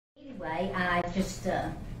Anyway, I just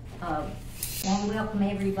want to welcome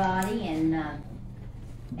everybody, and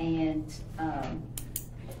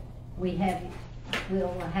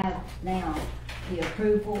we'll have now the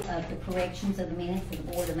approval of the corrections of the minutes of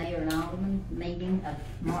the Board of Mayor and Alderman meeting of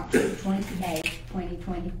March 28,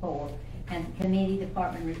 2024, and the committee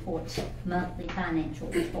department reports monthly financial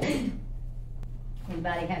report.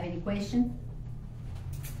 Anybody have any questions?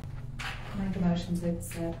 Make a motion to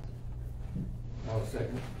accept. I'll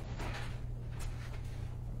second.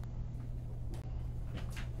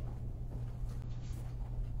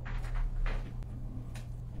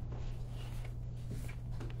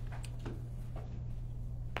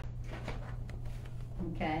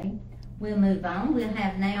 Okay, we'll move on. We'll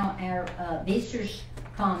have now our visitors'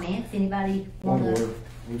 comments. Anybody want One to? word,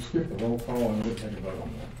 we skipped the roll call and we'll take a vote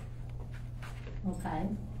on that. Okay.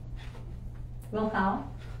 Roll call.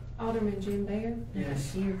 Alderman Jim Bair.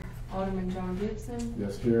 Yes. Here. Alderman John Gibson.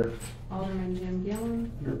 Yes, here. Alderman Jim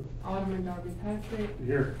Gillum. Here. Alderman Darby Patrick.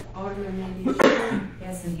 Here. Alderman Mandy Shaw.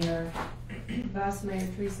 Yes, and here. Vice Mayor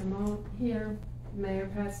Teresa Mont. Here. Mayor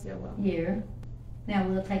Pat Stillwell. Here. Now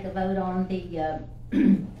we'll take a vote on the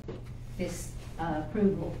this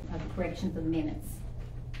approval of the corrections of the minutes.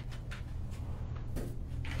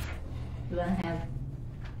 Do I have?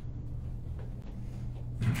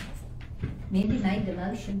 Mindy made the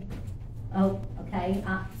motion. Oh, okay.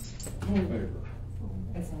 Favor.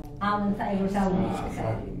 All in favor, so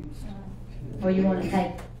moved. Or you want to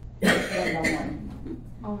take one by one?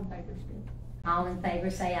 All in favor, still. All in favor,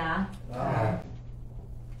 say aye. Aye.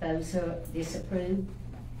 Those who are disapproved,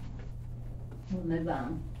 we'll move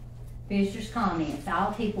on. Visitors' comments.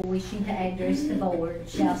 All people wishing to address the board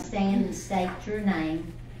shall stand and state your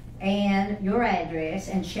name and your address,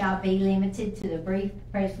 and shall be limited to the brief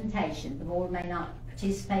presentation. The board may not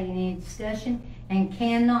participate in any discussion and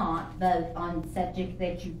cannot vote on the subject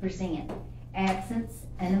that you present. Absence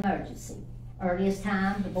and emergency. Earliest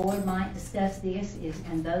time the board might discuss this is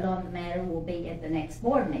and vote on the matter will be at the next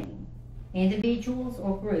board meeting. Individuals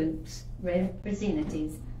or groups,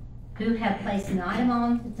 representatives who have placed an item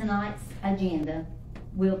on tonight's agenda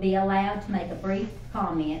will be allowed to make a brief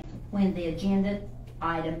comment when the agenda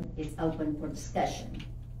item is open for discussion.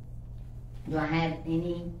 Do I have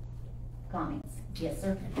any comments? Yes,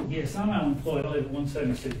 sir. Yes, I'm unemployed. I live at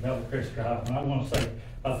 176 Bellicrest Drive, and I want to say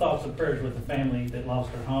my thoughts and prayers with the family that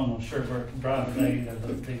lost their home on Sherbrooke Drive today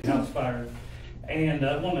of the house fire. And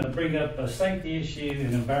I want to bring up a safety issue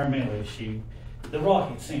and environmental issue. The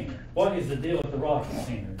Rocket Center. What is the deal with the Rocket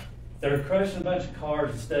Center? They're crushing a bunch of cars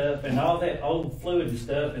and stuff, and all that old fluid and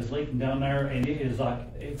stuff is leaking down there, and it's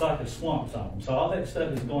like a swamp zone. So all that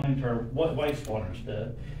stuff is going into our wastewater and stuff,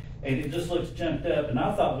 and it just looks junked up. And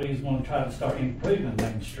I thought we was going to try to start improving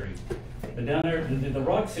Main Street, but down there, the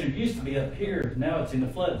Rocket Center used to be up here. Now it's in the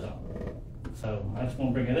flood zone. So I just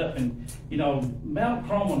want to bring it up. And, you know, Mount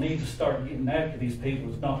Carmel needs to start getting after these people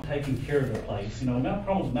that's not taking care of the place. You know, Mount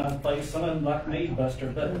Carmel's a nice place. Some of them, like me, bust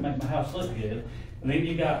their butt to make my house look good. And then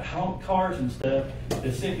you got cars and stuff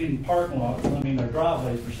that sit in parking lots, I mean, their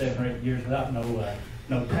driveways for 7 or 8 years without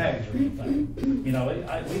no tags or anything. You know,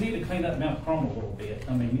 we need to clean up Mount Carmel a little bit.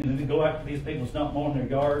 I mean, you know, to go after these people that's not mowing their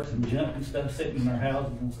yards and junk and stuff sitting in their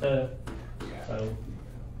houses and stuff. So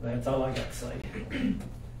that's all I got to say.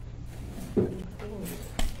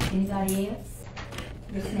 Anybody else?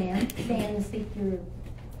 Yes, ma'am. Stand and speak your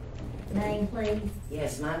name, please.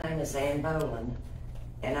 Yes, my name is Ann Boland,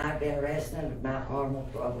 and I've been a resident of Mount Carmel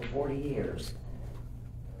for over 40 years.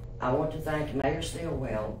 I want to thank Mayor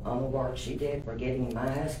Stillwell on the work she did for getting my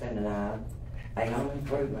husband and I a home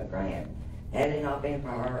improvement grant. Had it not been for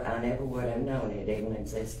her, I never would have known it even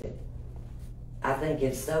existed. I think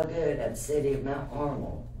it's so good at the city of Mount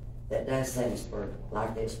Carmel that does things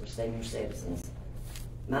like this for senior citizens.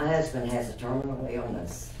 My husband has a terminal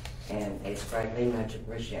illness, and it's greatly much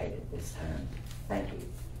appreciated this time. Thank you.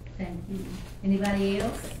 Thank you. Anybody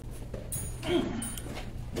else?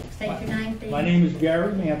 State your name, please. My name is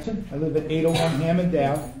Gary Manson. I live at 801 Hammond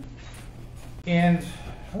Ave. And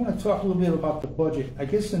I want to talk a little bit about the budget. I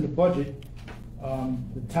guess in the budget,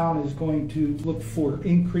 the town is going to look for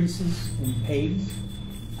increases in pays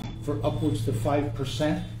for upwards to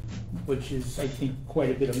 5%, which is, I think,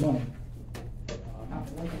 quite a bit of money.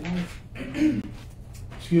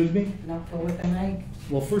 Excuse me? Not for with an egg.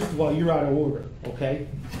 Well, first of all, you're out of order, okay?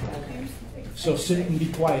 So sit and be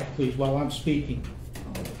quiet, please, while I'm speaking.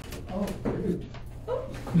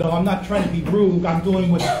 No, I'm not trying to be rude. I'm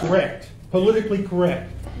doing what's correct, politically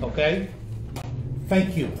correct, okay?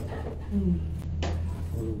 Thank you.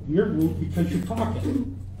 You're rude because you're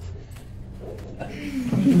talking.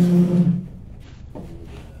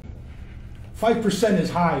 5%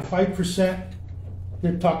 is high. 5%,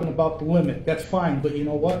 they're talking about the limit. That's fine, but you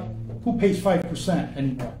know what? Who pays 5%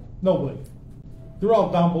 anymore? Nobody. They're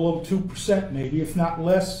all down below 2% maybe, if not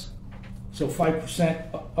less. So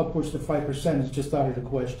 5%, upwards to 5% is just out of the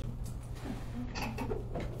question.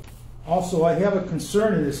 Also, I have a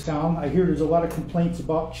concern in this town. I hear there's a lot of complaints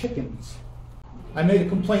about chickens. I made a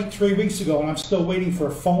complaint 3 weeks ago, and I'm still waiting for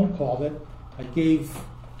a phone call that I gave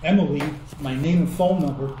Emily my name and phone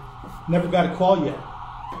number. Never got a call yet.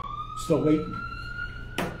 Still waiting.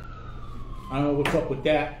 I don't know what's up with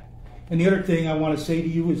that. And the other thing I want to say to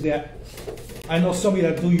you is that I know somebody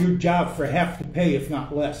that'll do your job for half the pay, if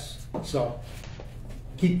not less. So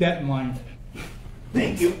keep that in mind.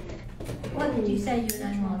 Thank you. What did you say your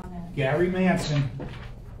name was? Gary Manson.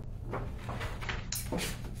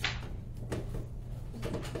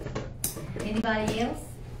 Anybody else?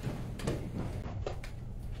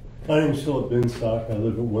 My name is Philip Binstock. I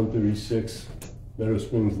live at 136 Meadow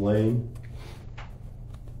Springs Lane.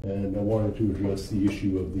 And I wanted to address the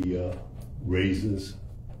issue of the raises,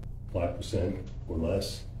 5% or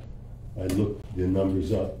less. I looked the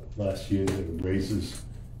numbers up last year. The raises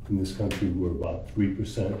in this country were about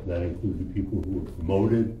 3%. That included people who were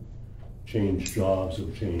promoted, changed jobs, or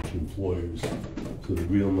changed employers. So the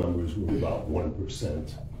real numbers were about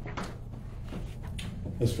 1%.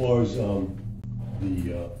 As far as the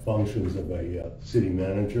functions of a city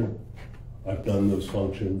manager, I've done those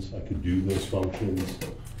functions. I could do those functions,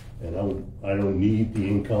 and I don't need the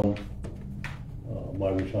income. My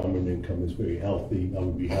retirement income is very healthy. I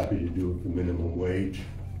would be happy to do it for minimum wage.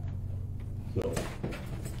 So.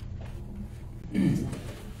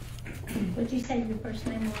 What'd you say your first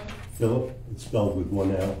name was? Philip, it's spelled with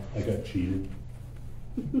one L. I got cheated.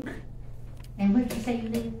 And where'd you say you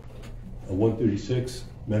live? 136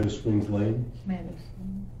 Meadow Springs Lane. Meadows.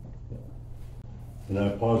 And I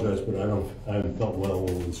apologize, but I haven't felt well all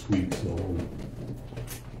this week, so I'm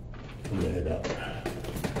gonna head out.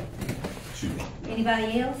 Excuse me.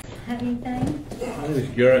 Anybody else have anything? My name is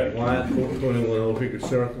Garrett White, 421 Old Hickory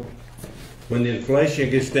Circle. When the inflation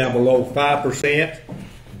gets down below 5%,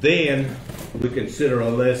 then we consider a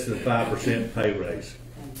less than 5% pay raise.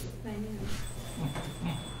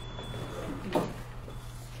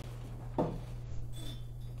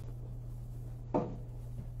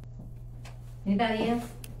 Anybody else?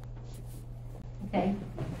 Okay.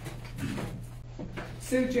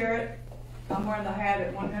 Sue Jarrett. I'm wearing the hat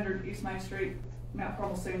at 100 East Main Street, Mount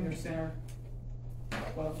Carmel Senior Center.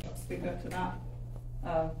 Well, I'll speak up tonight.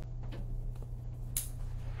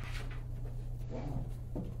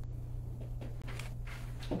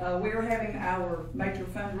 We are having our major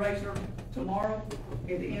fundraiser tomorrow.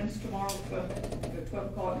 It ends tomorrow at 12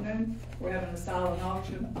 o'clock noon. We're having a silent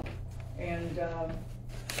auction, and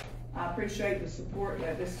I appreciate the support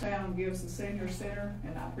that this town gives the senior center,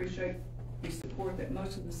 and I appreciate the support that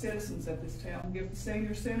most of the citizens of this town give the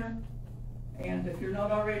senior center. And if you're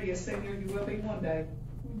not already a senior, you will be one day.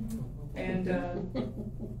 And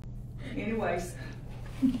anyways,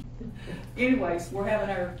 we're having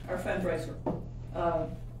our fundraiser,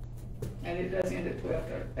 and it does end at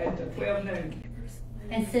 12 noon.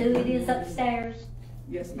 And Sue, it is upstairs?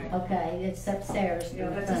 Yes, ma'am. Okay, it's upstairs. Yeah,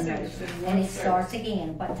 that's a senior center. And it Upstairs. starts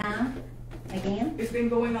again. What time? Again? It's been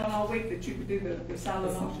going on all week that you could do the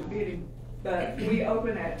silent auction bidding, but we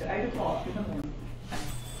open at 8 o'clock in the morning.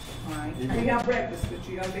 All right. We have breakfast, but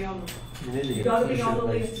you gotta be on the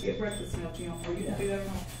list to get breakfast now, Jim, or you can do that or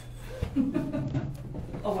not.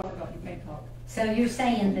 Oh, I forgot, you can't talk. So you're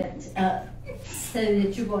saying that, Sue,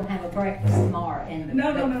 that you're going to have a breakfast tomorrow and.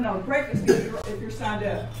 No, breakfast if you're signed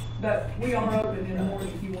up, but we are open in the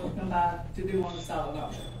morning if you want to come by to do on the silent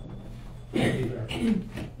auction.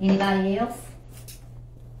 Anybody else?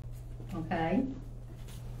 Okay.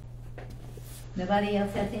 Nobody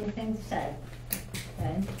else has anything to say?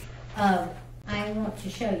 Okay. I want to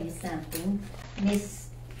show you something. Miss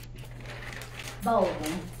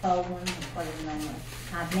Baldwin, whatever her name was.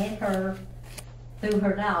 I met her through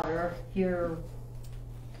her daughter here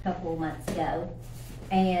a couple of months ago,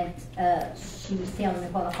 and she was telling me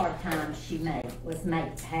what a hard time she was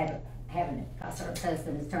having it because her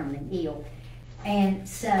husband is terminally ill. And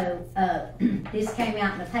so this came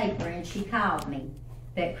out in the paper, and she called me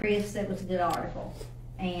that Chris, that was a good article.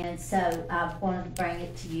 And so I wanted to bring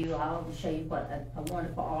it to you. I'll show you what a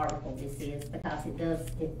wonderful article this is, because it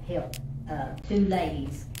helped two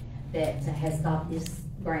ladies that has got this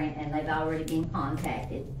grant, and they've already been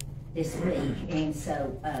contacted. this week, and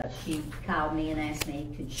so, she called me and asked me,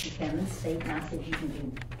 could she come and speak, and I said, you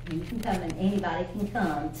can come, and anybody can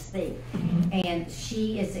come to speak. And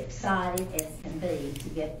she is excited as can be to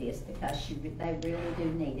get this, because they really do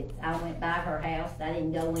need it. I went by her house, I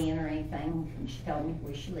didn't go in or anything, and she told me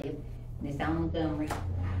where she lived, and it's on Montgomery.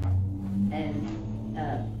 And,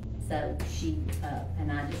 so she, and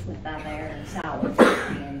I just went by there and saw it,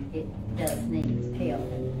 and it does need help,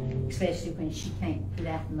 especially when she can't put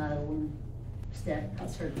out the mow and stuff,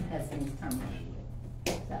 because her husband is terminated.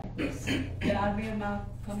 So, yes. Can I be in my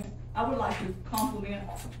comment? I would like to compliment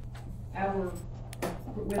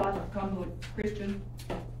we'd like to compliment Christian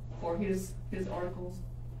for his articles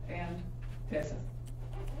and Tessa.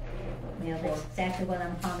 Well, that's exactly what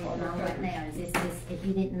I'm commenting on right now, is this, if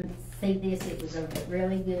you didn't see this, it was a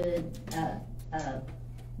really good,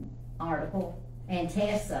 article. And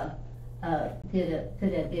Tessa, put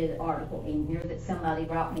a good article in here that somebody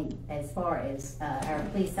brought me as far as, our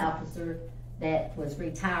police officer that was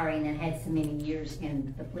retiring and had so many years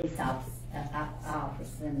in the police office, and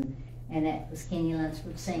that was Kenny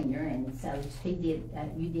Lunsford Senior, and so he did,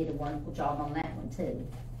 you did a wonderful job on that one too.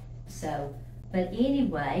 So, but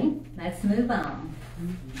anyway, let's move on.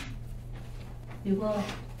 Did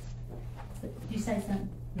you say something?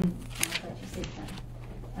 I thought you said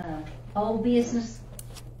something. Old business.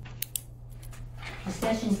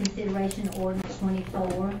 Discussion consideration ordinance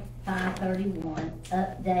 24-531,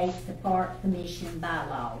 update the park commission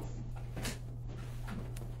bylaws.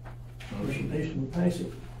 Motion to pass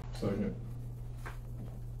it. Second.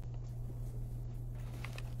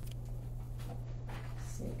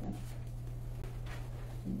 Second.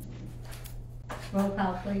 Roll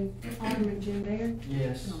call, please. Alderman Jim Baird?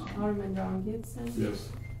 Yes. Alderman Don Gibson? Yes.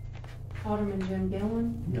 Alderman Jim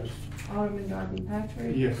Gillen? Yes. Alderman Darby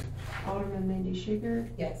Patrick? Yes. Alderman Mindy Schubert?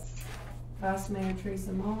 Yes. Vice Mayor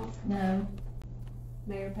Teresa Mott? No.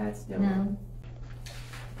 Mayor Pat Stillwell? No.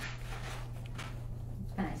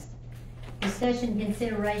 Passed. Discussion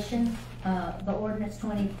consideration, the ordinance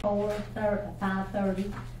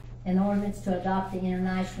 24-530, an ordinance to adopt the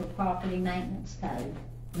International Property Maintenance Code.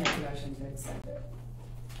 Make a motion to accept it.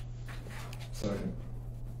 Second.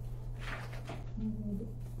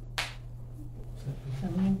 So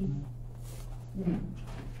Mindy? Yeah.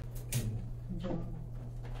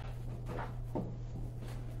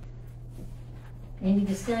 Any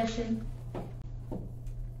discussion?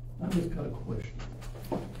 I just got a question.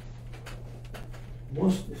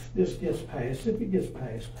 Once this gets passed, if it gets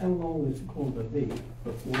passed, how long is it going to be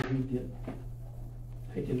before we get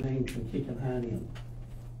taking names and kicking hind in?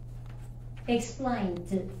 Explain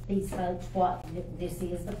to these folks what this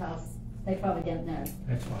is, because they probably don't know.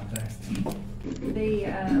 That's what I'm asking. The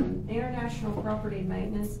International Property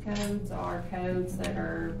Maintenance Codes are codes that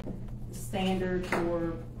are standard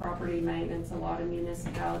for property maintenance. A lot of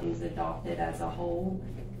municipalities adopt it as a whole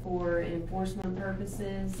for enforcement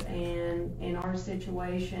purposes, and in our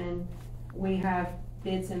situation, we have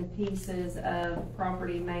bits and pieces of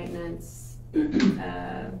property maintenance in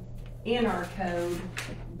our code,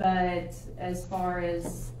 but as far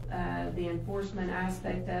as the enforcement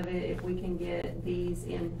aspect of it, if we can get these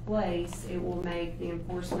in place, it will make the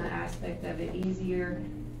enforcement aspect of it easier.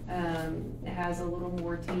 It has a little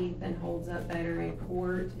more teeth and holds up better in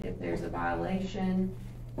court if there's a violation,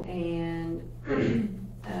 and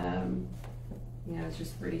you know, it's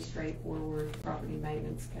just pretty straightforward property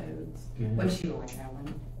maintenance codes. What's yours,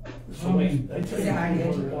 Alan? So I mean, they take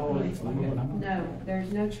No,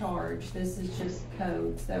 there's no charge. This is just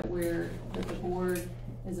codes that the board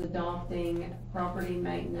is adopting property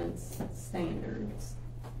maintenance standards.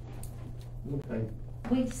 Okay.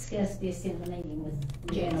 We discussed this in the meeting with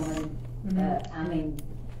gentlemen, I mean,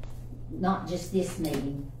 not just this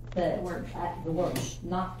meeting, but not the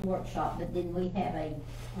workshop, but then we have a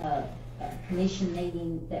commission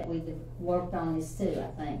meeting that we worked on this too,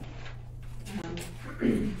 I think.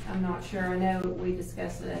 I'm not sure. I know we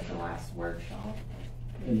discussed it at the last workshop.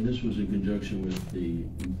 And this was in conjunction with the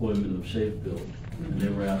employment of Safe Build, and they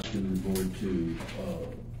were asking the board to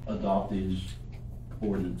adopt these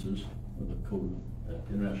ordinances, or the code,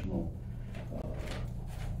 International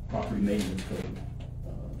Property Maintenance Code,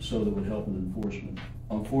 so that would help in enforcement.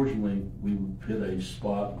 Unfortunately, we hit a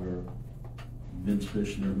spot where Vince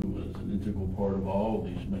Fishner, who was an integral part of all of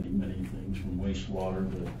these many things, from wastewater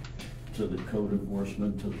to the code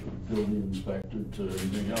enforcement, to the building inspector, to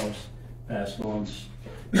everything else, passed on.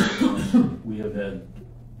 We have had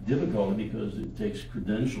difficulty because it takes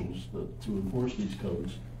credentials to enforce these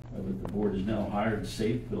codes. But the board has now hired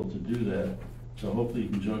Safe Build to do that. So hopefully,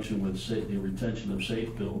 in conjunction with the retention of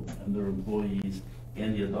Safe Build and their employees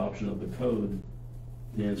and the adoption of the code,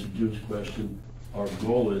 to answer Jim's question, our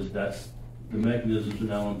goal is that's, the mechanisms are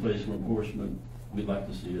now in place for enforcement. We'd like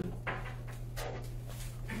to see it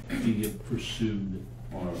be pursued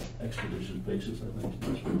on an expeditious basis, I think.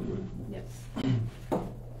 That's what we're doing. Yes.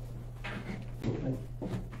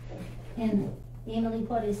 And Emily,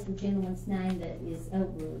 what is the gentleman's name that is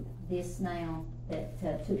over this now, that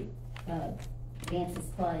took Vance's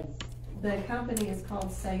place? The company is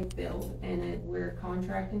called Safe Build, and we're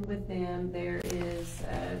contracting with them. There is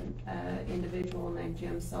an individual named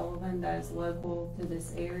Jim Sullivan that is local to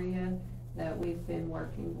this area that we've been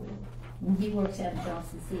working with. And he works out of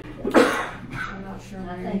Johnson City. I'm not sure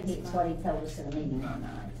I where think he's it's from. what he told us in the meeting one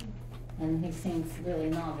night. And he seems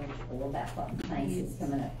really knowledgeable about what the things he's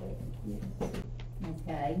coming up with.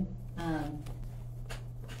 Okay.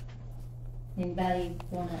 Anybody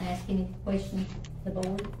want to ask any questions to the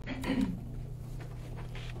board?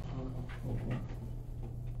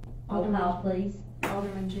 Roll call, please.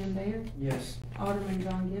 Alderman Jim Baird, Yes. Alderman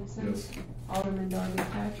John Gibson. Yes. Alderman Darby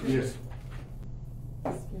Patrick. Yes.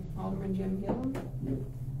 Alderman Jim Gillum.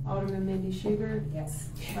 Alderman Mindy Schubert. Yes.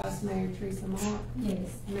 Vice Mayor Teresa Mock.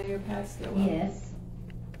 Yes. Mayor Pat Stillwell. Yes.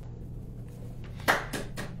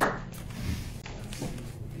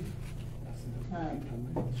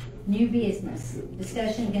 New business,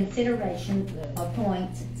 discussion, consideration, appoint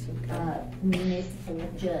municipal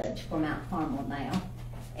judge for Mount Carmel now.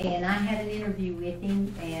 And I had an interview with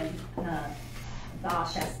him, and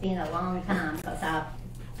gosh, I spent a long time because I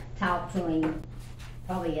talked to him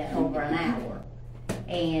probably over an hour.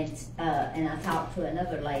 And I talked to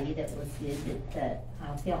another lady that was good, that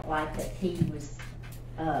I felt like that he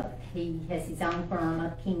has his own firm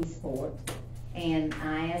of Kingsport. And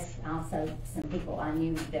I asked also some people I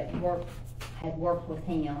knew that had worked with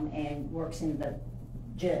him and works in the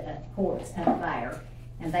courts up there,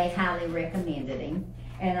 and they highly recommended him.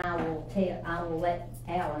 And I will let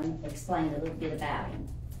Alan explain a little bit about him.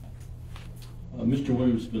 Mr.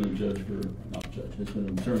 Williams has been a judge for, not judge, has been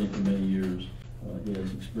an attorney for many years. He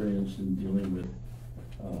has experience in dealing with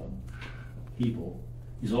people.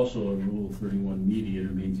 He's also a Rule 31 mediator,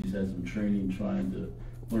 means he's had some training trying to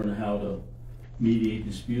learn how to mediate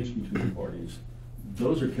disputes between the parties.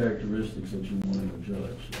 Those are characteristics that you want in a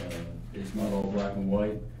judge. It's not all black and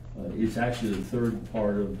white. It's actually the third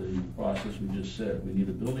part of the process we just said. We need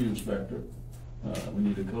a building inspector, we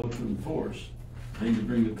need a code to enforce, then you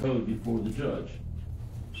bring the code before the judge.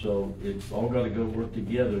 So it's all got to go work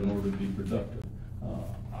together in order to be productive.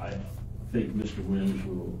 I think Mr. Williams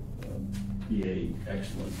will be an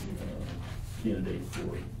excellent candidate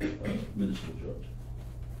for municipal judge.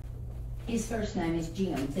 His first name is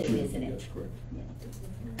Jim too, isn't it? That's correct. Yeah.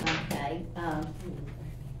 Okay,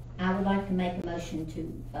 I would like to make a motion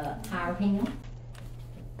to hire him.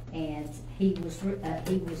 And he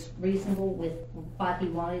was reasonable with what he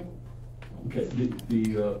wanted. Okay,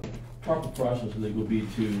 the proper process, I think, will be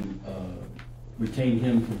to retain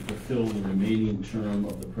him to fulfill the remaining term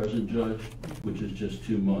of the present judge, which is just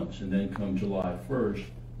 2 months, and then come July 1st,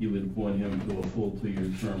 you would appoint him to a full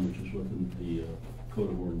 2-year term, which is what the Code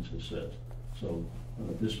of Ordinances says. So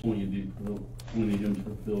at this point, you'd be appointing him to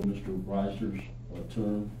fulfill Mr. Reiser's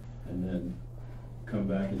term, and then come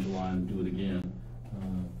back in July and do it again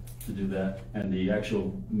to do that. And the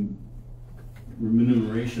actual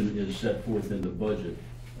remuneration is set forth in the budget.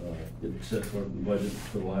 It's set forth in the budget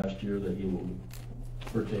for the last year that he will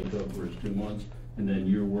partake of for his 2 months, and then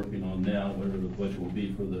you're working on now whatever the budget will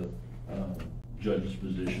be for the judge's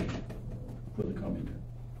position for the coming year.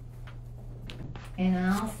 And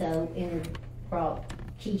I also brought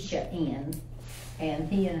Keisha in, and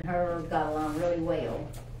he and her got along really well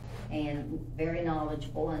and very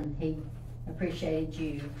knowledgeable, and he appreciated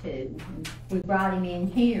you too. We brought him in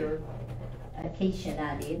here, Keisha and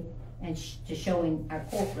I did, and to show him our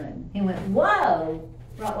courtroom. He went, whoa,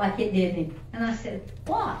 right like it did him. And I said,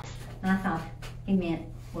 what? And I thought he meant,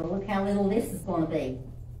 well, look how little this is going to be.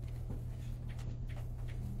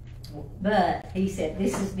 But he said,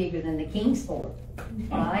 this is bigger than the Kingsport,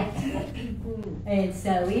 right? And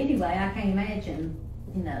so anyway, I can't imagine,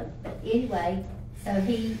 you know, but anyway, so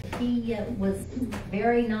he was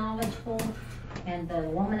very knowledgeable, and the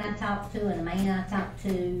woman I talked to and the man I talked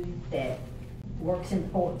to that works in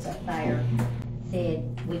courts up there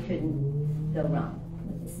said we couldn't go wrong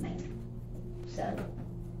with this man. So.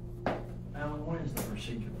 Alan, what is the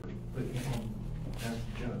procedure for putting him on as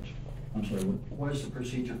the judge? I'm sorry, What is the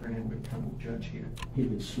procedure for him to become a judge here? he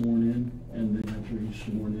gets sworn in, and then after he's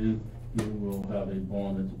sworn in, he will have a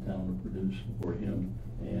bond that the town will produce for him.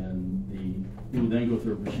 And he will then go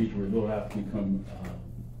through a procedure where he'll have to become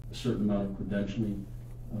a certain amount of credentialing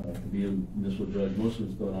to be a municipal judge. Most of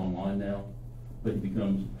it's done online now. but it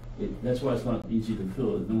becomes, that's why it's not easy to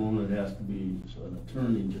fill it. Normally it has to be an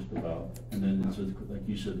attorney just about, and then it's, like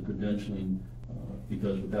you said, the credentialing,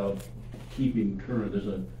 because without keeping current, there's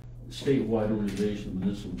a statewide organization, the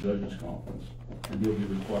Municipal Judges Conference, and they'll be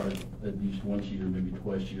required at least once a year, maybe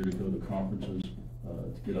twice a year, to go to conferences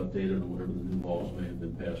to get updated on whatever the new laws may have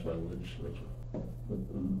been passed by the legislature. But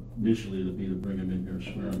initially, it'll be to bring them in here,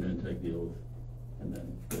 swear them in, take the oath, and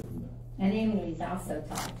then go from there. And Emily's also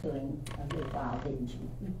talked to him a little while, didn't you?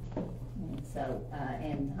 And so,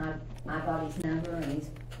 and I got his number and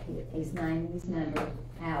his name and his number,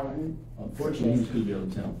 Alan. Unfortunately, he's gonna be out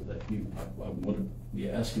of town for that. I wanted to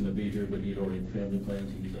ask him to be here, but he'd already had family plans,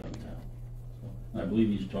 he's out of town. So, and I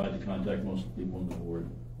believe he's tried to contact most of the people on the board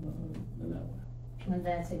in that way. Well,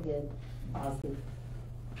 that's a good, positive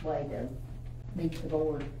way to meet the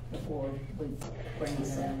board before we bring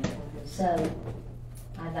this up. So,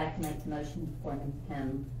 I'd like to make the motion for him to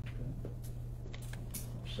come.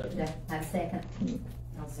 Second. Do I have a second?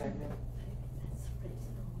 I'll second.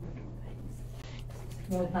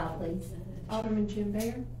 Roll call, please. Alderman Jim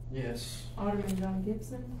Bear, Yes. Alderman John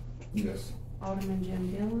Gibson, Yes. Alderman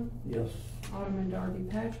Jim Dillon, Yes. Alderman Darby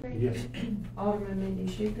Patrick. Yes. Alderman Mindy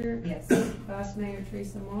Shugart. Yes. Vice Mayor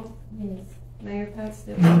Teresa Moss. Yes. Mayor Pat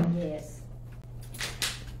Stillman. Yes.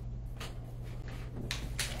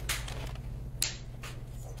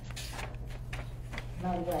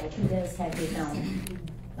 By the way, he does have his own,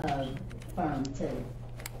 firm too.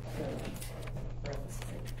 So,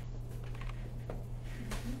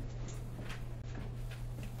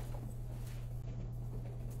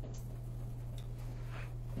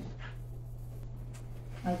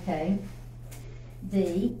 okay.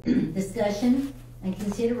 D, discussion and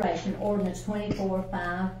consideration ordinance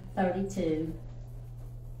 24-532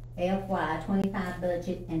 FY 25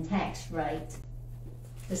 budget and tax rate.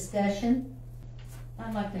 Discussion.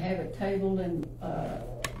 I'd like to have it tabled and,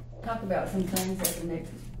 talk about some things at the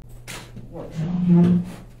next workshop.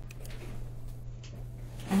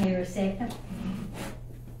 I hear a second.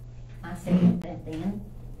 I second that then.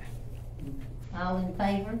 All in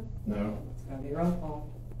favor? No. It's gonna be roll call.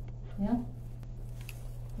 Yeah.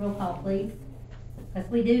 Roll call, please. Because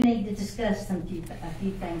we do need to discuss a few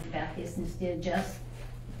things about this instead of just,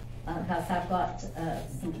 because I've got,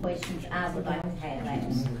 some questions I would like to have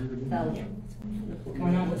asked. So,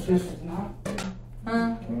 Why not discuss it tonight? huh?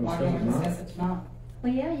 Why don't we discuss it tonight?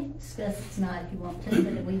 Well, yeah, you can discuss it tonight if you want to,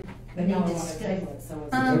 but we need Then to y'all wanna discuss. table it, so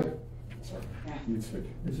it's. You'd switch.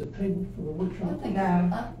 Is it tabled for the I workshop? think,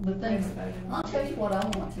 No. the things, I'll tell you what I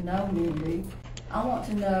want to know, Mindy. I want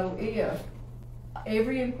to know if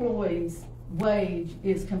every employee's wage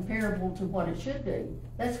is comparable to what it should be.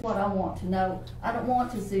 That's what I want to know. I don't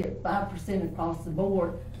want to see it 5% across the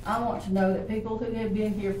board. I want to know that people who have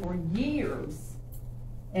been here for years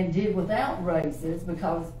and did without raises,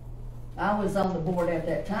 because I was on the board at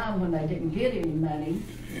that time when they didn't get any money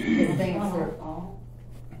to advance their.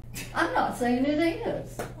 I'm not saying it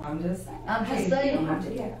is. I'm just saying. I'm just Hey, you saying. don't have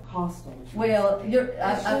to get hostile. Well, I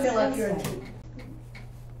feel like you're.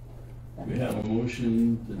 We have a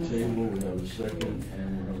motion to table, we have a second,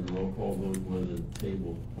 and we're having a roll call vote whether the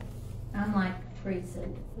table. I'm like Teresa,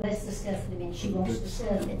 let's discuss it again. She wants to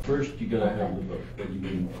discuss it. First, you gotta have the vote, but you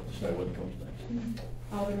can decide what comes next.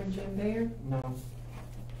 Alderman Jim Bear, No.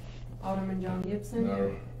 Alderman John Gibson.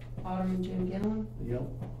 No. Alderman Jim Dillon, Yep.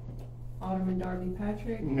 Alderman Darby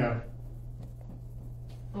Patrick, No.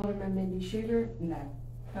 Alderman Mindy Shugart. No.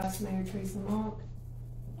 Vice Mayor Teresa Mock,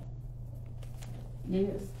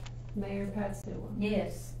 Yes. Mayor Pat Stillman.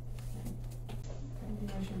 Yes.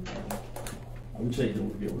 Motion carried. I would say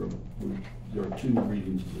that there are two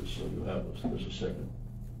readings of this, so you'll have, there's a second.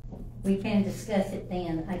 We can discuss it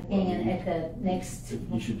then, again, at the next,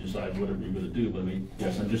 You should decide whatever you're gonna do, but I mean,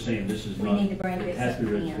 yes, I'm just saying, this is We not, need to bring it this has to be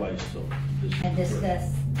up read again. twice, so. this is and correct.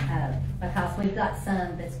 discuss, because we've got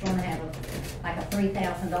some that's gonna have like a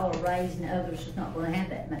 $3,000 raise and others is not gonna have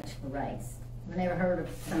that much of a raise. I've never heard of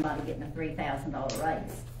somebody getting a $3,000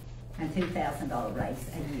 raise and $2,000 raise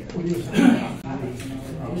a year. What is I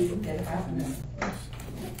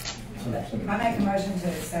make a motion to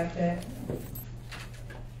accept it.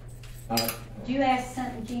 Did you ask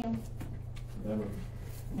something, Jim? Yeah,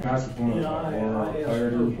 I asked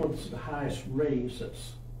her what's the highest raise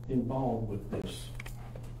that's involved with this?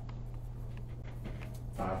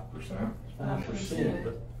 5%. 5%,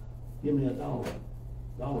 but give me a dollar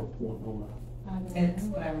point on that. It's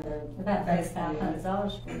whatever. About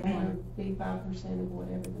 $3,500 for It one. would be 5% of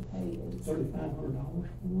whatever the pay is. $3,500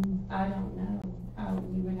 for one? I don't know.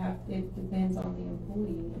 You would have, it depends on the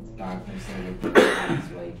employee. It's 5% of the employee's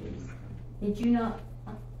wages. Did you not,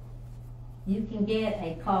 you can get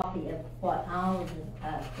a copy of what all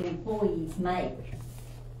the employees make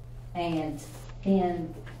and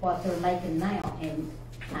then what they're making now and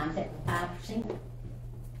times that 5%.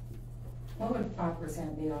 What would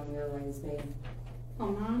 5% be on your raise be?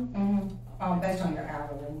 On mine? Mm-hmm. Based on your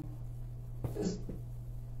hourly? Just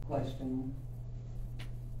question.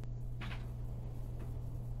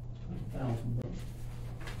 $1,000.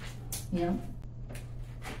 Yeah.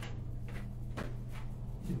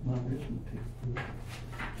 If my arithmetic.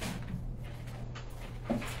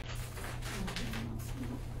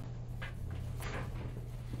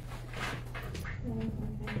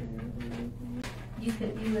 You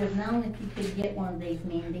would have known if you could get one of these,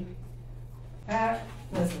 Mindy.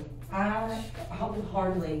 Listen, I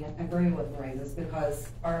wholeheartedly agree with raises because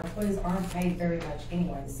our employees aren't paid very much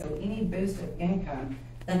anyway. So any boost of income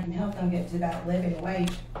that can help them get to that living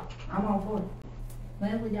wage, I'm all for it.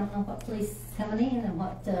 Well, we don't know what police is coming in and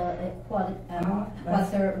what their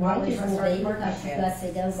why we wages trust will our be, department because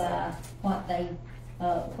they heads. go by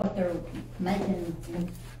what they're making.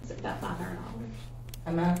 Is it about $500?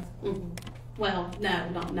 A month? Mm-hmm. Well,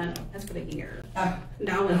 no, that's for the year. Uh,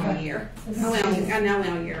 No, I went on a year. I know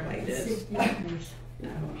on year wages. No.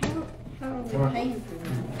 How are we paying for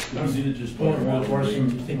that? Is it just point of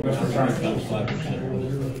question, you think we're trying to cut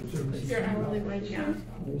 5%? Your hourly wage,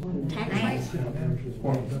 tax rate?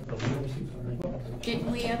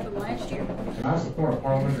 Didn't we up them last year? Can I ask a point of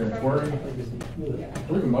parliamentary inquiry? Do we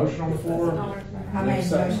have a motion on the floor? I made a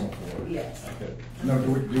Second. motion. Yes. Okay. No,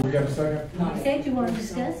 do we have a second? You said you wanted to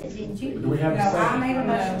discuss it, didn't you? Do we have a No, I second? made a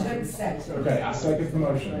motion to accept. Okay, I second the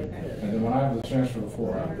motion, and then when I have the chance for the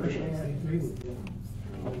floor, I appreciate it.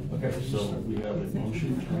 Okay, so we have a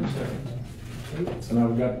motion and a second. So now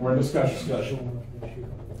we're in discussion.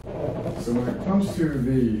 So when it comes to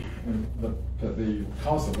the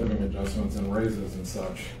cost of living adjustments and raises and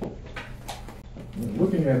such,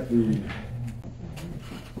 looking at the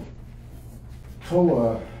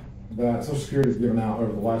COLA that Social Security has given out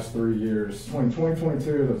over the last 3 years, 2022,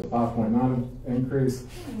 there was a 5.9 increase,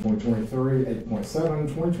 2023, 8.7,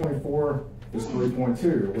 2024 is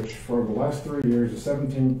 3.2, which for the last 3 years is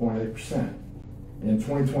 17.8%. In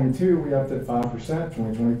 2022, we upped at 5%,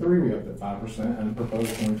 2023, we upped at 5%, and proposed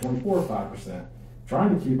 2024, 5%.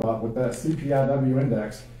 Trying to keep up with that CPIW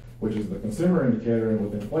index, which is the consumer indicator, and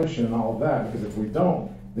with inflation and all of that, because if we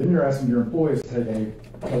don't, then you're asking your employees to take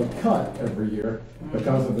a cut every year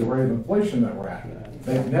because of the rate of inflation that we're at.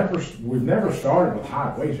 We've never started with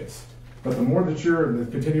high wages, but the more that you're the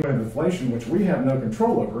continuing inflation, which we have no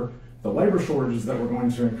control over, the labor shortages that we're going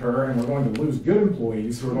to incur, and we're going to lose good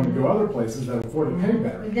employees who are going to go other places that afford to pay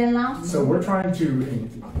better. We've been lost. So we're trying to,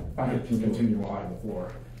 if I can continue while I have the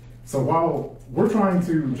floor. So while we're trying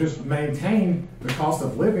to just maintain the cost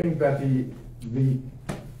of living that the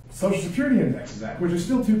Social Security index is at, which is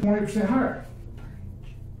still 2.8% higher.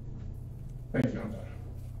 Thank you, I'm done.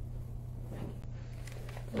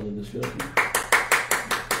 Other discussion?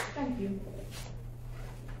 Thank you.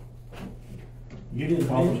 You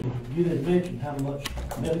didn't mention how much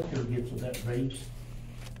Medicare gets of that raise.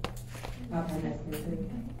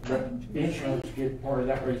 Insurance get part of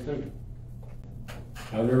that raise too.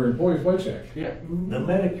 Now, their employees' paycheck. Yeah. The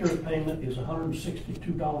Medicare payment is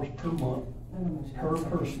 $162 per month per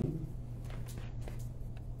person.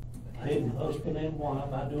 Paid husband and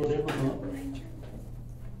wife, I do it every month.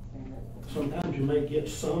 Sometimes you may get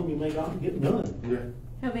some, you may not get none.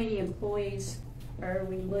 Yeah. How many employees are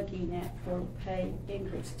we looking at for pay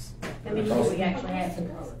increases? How many do we actually have?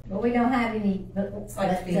 Well, we don't have any,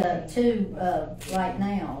 but two, right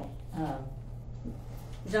now,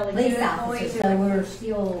 There's only police two officers, employees. so we're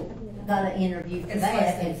still gotta interview for It's that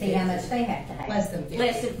less than and see how 50. much they have to have. Less than 50.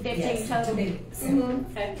 Less than 15 Yes, total? to be-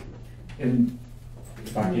 Okay. And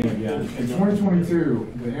if I can again, in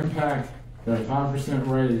 2022, the impact that a 5%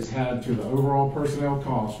 raise had to the overall personnel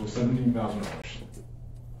cost was $17,000.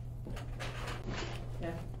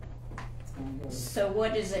 So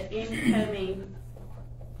what does an incoming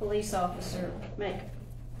police officer make?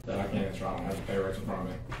 That I can't answer, I don't have the pay rates in front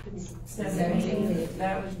of me. 17.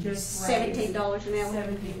 That was just raised. $17 an hour?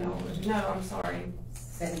 $17. No, I'm sorry.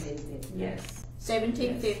 1750. Yes.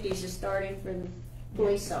 $17.50 is the starting for the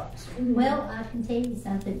police officer. Well, I can tell you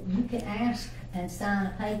something, you can ask and sign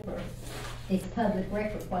a paper, it's public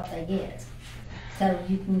record what they get. So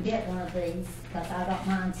you can get one of these, because I got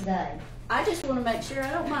mine today. I just want to make sure, I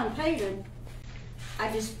don't mind paying them.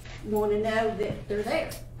 I just want to know that they're there.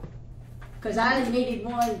 Because I needed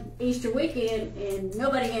one Easter weekend and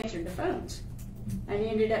nobody answered the phones. I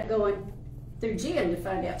ended up going through Jim to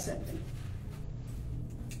find out something.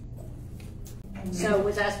 So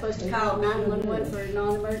was I supposed to call 911 for a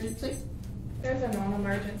non-emergency? There's a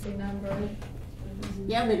non-emergency number.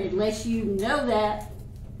 Yeah, but unless you know that,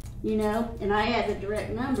 you know, and I had the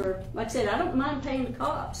direct number, like I said, I don't mind paying the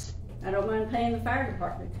cops. I don't mind paying the fire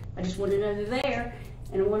department. I just want to know they're there,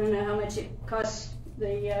 and I want to know how much it costs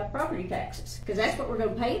the property taxes, because that's what we're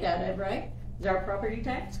going to pay it out of, right? Is our property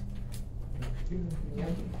tax?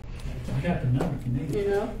 I got the number if you need it.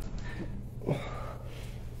 You know?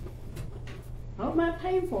 I don't mind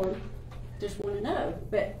paying for it. Just want to know.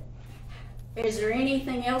 But is there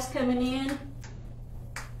anything else coming in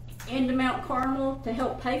into Mount Carmel to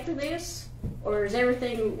help pay for this? Or is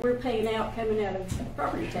everything we're paying out coming out of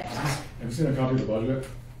property taxes? Have you seen a copy of the budget?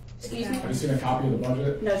 Excuse me? Have you seen a copy of the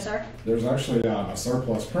budget? No, sir. There's actually a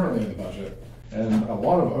surplus currently in the budget, and a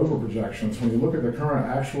lot of over projections. When you look at the current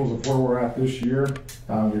actuals of where we're at this year,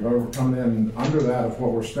 we've come in under that of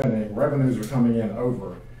what we're spending. Revenues are coming in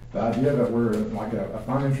over. The idea that we're like a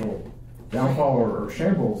financial downfall or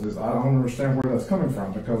shambles is, I don't understand where that's coming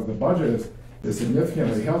from, because the budget is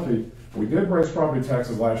significantly healthy. We did raise property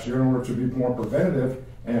taxes last year in order to be more preventative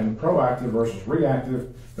and proactive versus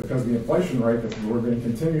reactive, because the inflation rate that we're going to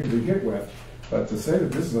continue to be hit with. But to say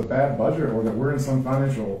that this is a bad budget or that we're in some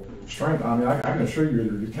financial strength, I mean, I can assure you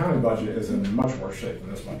that the county budget is in much worse shape than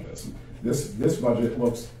this budget is. This budget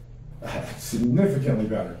looks significantly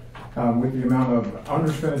better with the amount of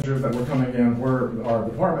underexpenditures that were coming in, where our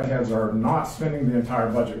department heads are not spending the entire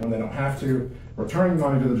budget when they don't have to, returning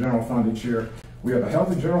money to the general fund each year. We have a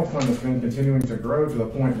healthy general fund that's been continuing to grow to the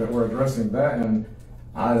point that we're addressing that in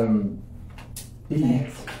item E.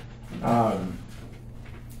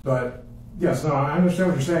 But yes, no, I understand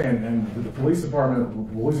what you're saying, and the police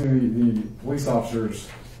department losing the police officers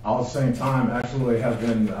all at the same time absolutely has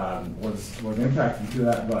been was impacted to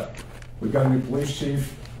that. But we've got a new police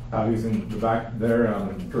chief. He's in the back there. I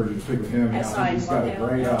encourage you to speak with him. He's got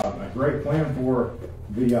a great plan for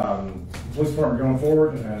the police department going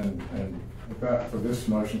forward. And with that, for this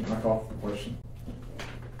motion, can I call for the question?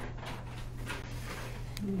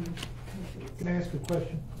 Can I ask a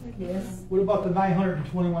question? Yes. What about the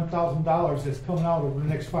 $921,000 that's coming out over the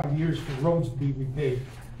next 5 years for roads to be repaved?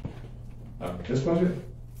 This budget?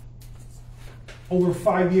 Over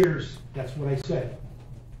 5 years, that's what I said.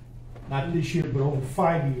 Not this year, but over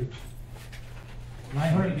 5 years.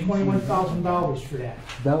 $921,000 for that.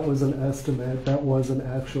 That was an estimate, that was an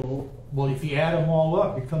actual. Well, if you add them all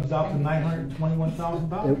up, it comes out to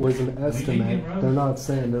 $921,000. It was an estimate. They're not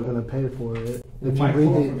saying they're gonna pay for it. If My you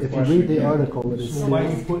fault read for the, the if you read the question. article, it is. So why are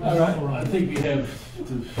you putting that on? I think we have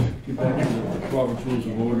to get back to the Robert's Rules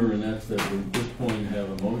of Order, and that's that we at this point have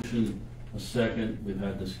a motion, a second, we've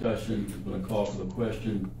had discussion, we're gonna call for the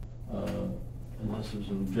question. Unless there's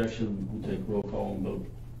an objection, we'll take roll call and vote.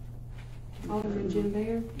 Alderman Jim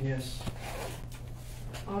Bear, Yes.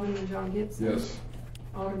 Alderman John Gibson. Yes.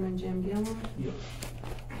 Alderman Jim Gilmore, Yes.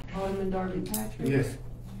 Alderman Darby Patrick. Yes.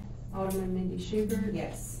 Alderman Mindy Schubert.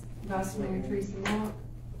 Yes. Vice Mayor Teresa Mock.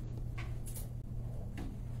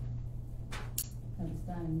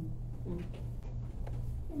 Abstain.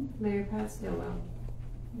 Mayor Pat Stillwell.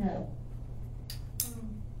 No.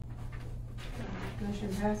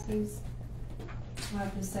 Motion passes. We'll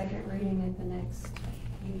have the second reading at the next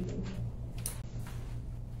meeting.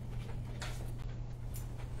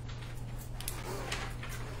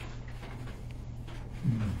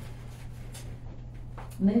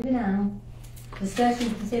 Moving on,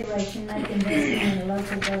 discussion, consideration, make investment in the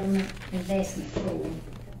local government investment pool.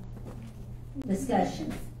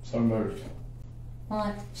 Discussion. So moved.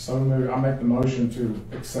 What? So moved. I make the motion to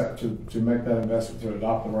accept, to make that investment, to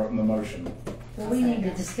adopt the motion. Well, we need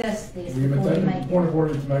to discuss this You before we make point of it.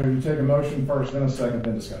 order, maybe you take a motion first, then a second,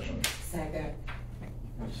 then discussion. Second.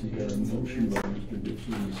 I see you got a motion by Mr.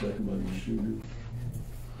 Gibson and a second by Ms. Schubert.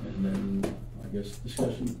 And then, I guess,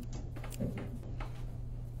 discussion.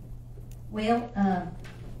 Well,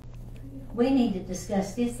 we need to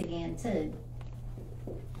discuss this again too.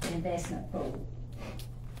 Investment pool.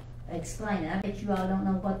 Explain it. I bet you all don't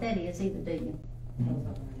know what that is either, do you?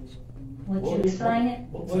 Would you explain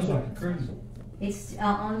it? Looks like a cruise. It's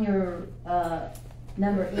on your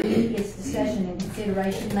number E, it's discussion and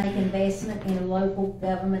consideration, make investment in a local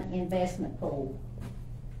government investment pool.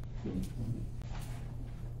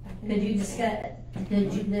 Could you discuss,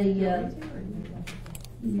 could you,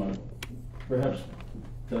 You might, perhaps,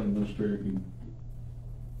 the administrator can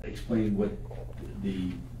explain what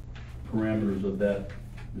the parameters of that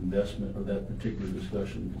investment or that particular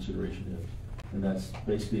discussion and consideration is. And that's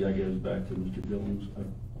basically, I guess, back to Mr.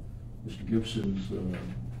 Gibson's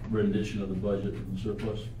rendition of the budget and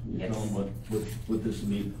surplus? Can you Yes. tell them what this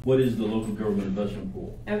means? What is the local government investment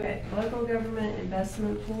pool? Okay, local government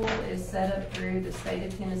investment pool is set up through the state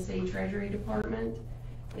of Tennessee Treasury Department.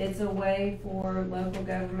 It's a way for local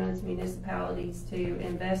governments, municipalities to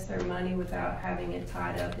invest their money without having it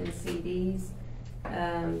tied up in CDs.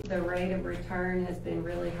 The rate of return has been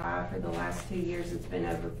really high for the last 2 years. It's been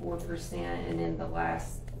over 4%, and in the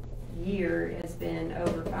last year it has been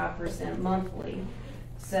over 5% monthly.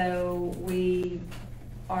 So we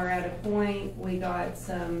are at a point, we got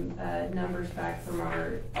some numbers back from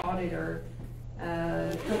our auditor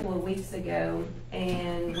a couple of weeks ago,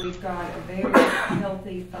 and we've got a very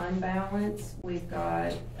healthy fund balance. We've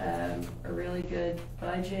got a really good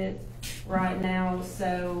budget right now.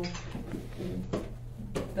 So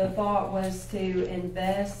the thought was to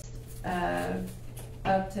invest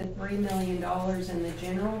up to $3 million in the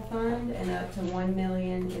general fund and up to $1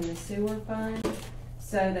 million in the sewer fund,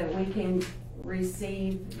 so that we can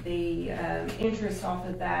receive the interest off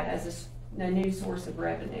of that as a new source of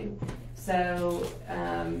revenue. So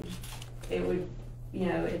it would,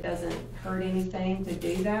 it doesn't hurt anything to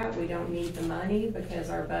do that. We don't need the money because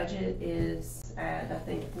our budget is at, I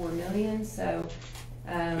think, $4 million. So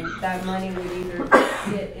that money would either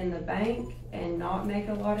sit in the bank and not make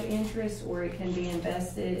a lot of interest, or it can be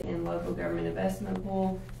invested in local government investment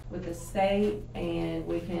pool with the state, and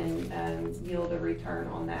we can yield a return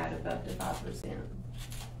on that of up to 5%. So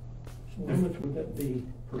how much would that be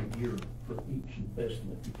per year for each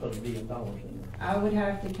investment? You put $1 million in there. I would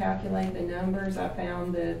have to calculate the numbers. I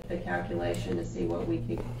found the calculation to see what we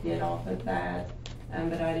could get off of that,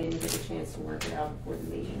 but I didn't get a chance to work it out before the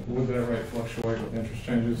meeting. Would that rate fluctuate with interest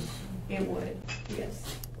changes? It would,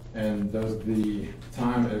 yes. And does the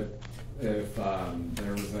time if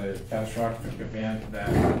there was a catastrophic event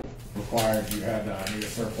that required you had need a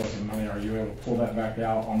surplus of money, are you able to pull that back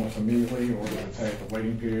out almost immediately, or does it take a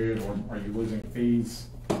waiting period, or are you losing fees?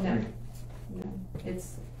 No, it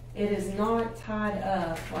is not tied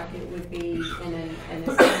up like it would be in a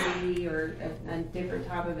CD or a different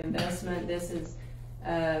type of investment. This is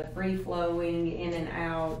free flowing in and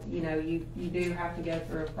out. You do have to go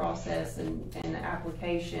through a process and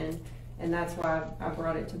application, and that's why I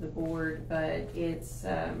brought it to the board. But it's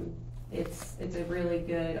a really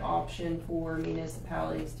good option for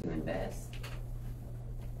municipalities to invest.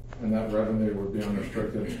 And that revenue would be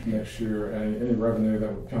unrestricted next year. Any revenue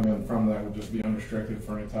that would come in from that would just be unrestricted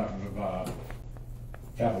for any type of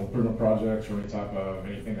capital improvement projects or any type of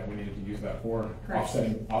anything that we needed to use that for. Correct.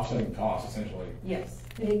 Offsetting costs, essentially. Yes.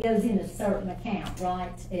 But it goes in a certain account,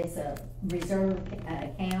 right? It's a reserve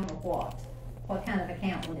account, or what? What kind of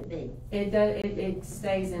account would it be? It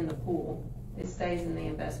stays in the pool. It stays in the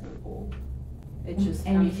investment pool. It just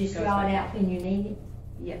and you just goes draw it back. out when you need it?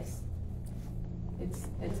 Yes.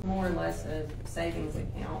 It's more or less a savings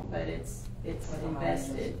account, but it's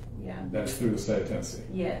invested, yeah. That's through the state of Tennessee.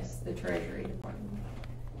 Yes, the Treasury Department.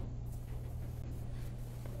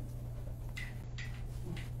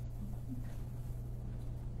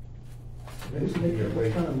 Just make it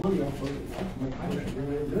what kind of money off of it. That's my question,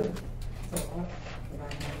 really good.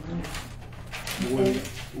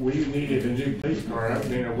 We needed a new police car, I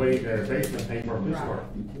mean, a way to basement pay for a police car.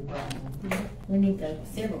 We need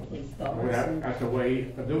several police cars. Well, that's the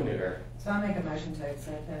way of doing it there. So I make a motion to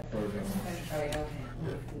accept that. Oh, yeah.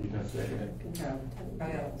 You can say that.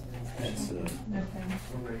 That's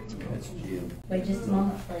Jim. Wait just a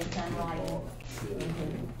moment, please, I'm writing.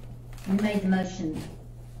 You made the motion,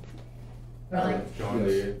 right? John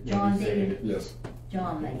did. John did? Yes.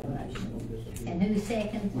 John made the motion. And who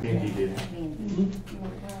seconded? Mindy did. Mindy.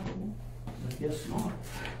 I guess not.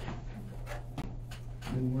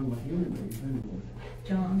 Then where my hearing aids anyway?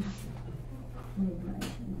 John made the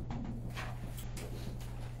motion.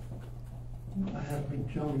 I have to put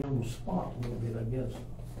Johnny on the spot a little bit, I guess.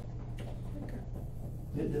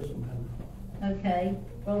 It doesn't matter. Okay,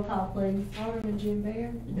 roll call, please. Alderman Jim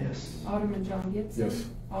Bear. Yes. Alderman John Gibson. Yes.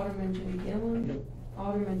 Alderman Jimmy Gillum. Yep.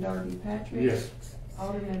 Alderman Darby Patrick. Yes.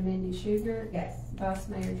 Alderman Mindy Sugar. Yes. Vice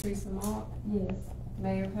Mayor Teresa Mock. Yes.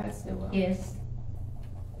 Mayor Pat Stillwell. Yes.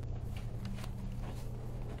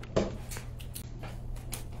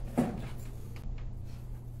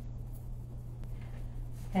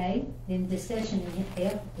 Okay, then discussion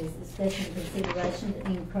F is discussion and consideration to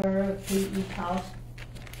incur PE costs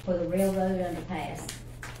for the railroad underpass.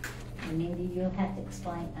 And Mindy, you'll have to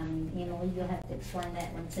explain, Emily, you'll have to explain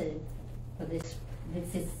that one too. For this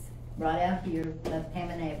is right out here of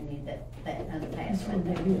Hammond Avenue, that underpass right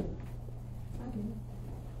there.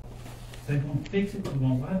 They gonna fix it, they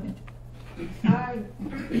gonna widen I it?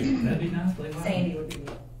 That'd be nice, they widen it. Sandy would be.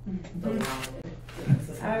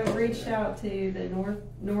 I reached out to the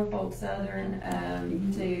Norfolk Southern,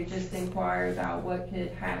 to just inquire about what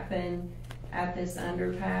could happen at this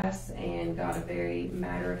underpass, and got a very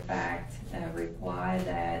matter-of-fact reply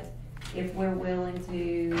that if we're willing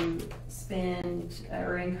to spend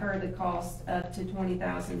or incur the cost up to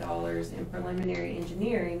 $20,000 in preliminary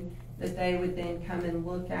engineering, that they would then come and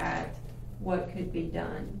look at what could be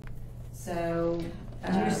done. So.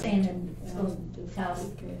 You're saying that it's supposed to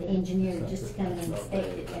cost the engineer just to come and inspect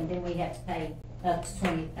it, and then we have to pay up to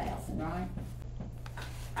 $20,000, right?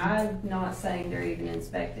 I'm not saying they're even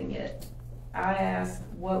inspecting it. I asked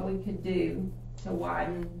what we could do to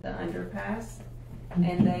widen the underpass,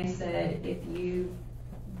 and they said if you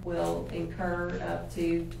will incur up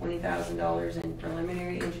to $20,000 in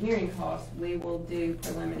preliminary engineering costs, we will do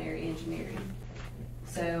preliminary engineering.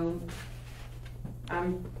 So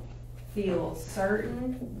I'm feel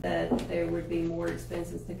certain that there would be more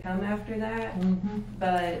expenses to come after that.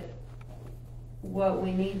 But what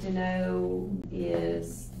we need to know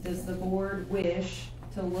is, does the board wish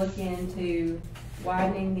to look into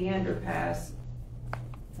widening the underpass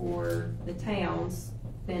for the town's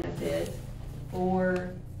benefit,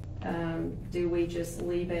 or do we just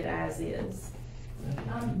leave it as is?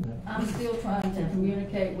 I'm still trying to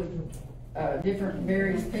communicate with different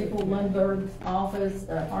various people, Lundberg's office,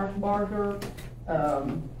 Hartbarger.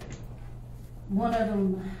 One of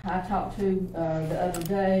them I talked to the other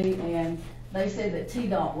day, and they said that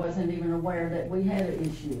TDOT wasn't even aware that we had an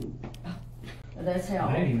issue. That's how.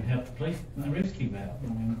 They didn't even help the police, the rescue out. I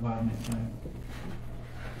mean, widening thing.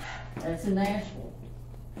 That's in Nashville.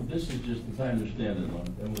 This is just, if I understand it,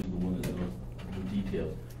 Emily's the one that knows the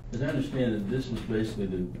details. As I understand it, this was basically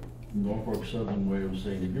the Norfolk Southern way of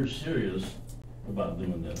saying, if you're serious about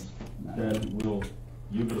doing this, then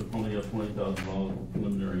you're gonna pony up $20,000 for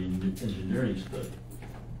preliminary engineering study.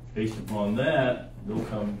 Based upon that, they'll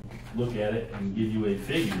come look at it and give you a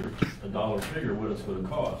figure, a dollar figure, what it's gonna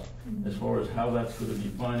cost. As far as how that's gonna be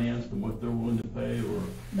financed and what they're willing to pay, or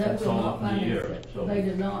that's all up in the air. So they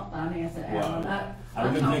did not finance it, Alan.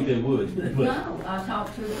 I didn't think they would. But no, I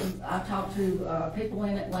talked to people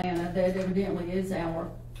in Atlanta that evidently is our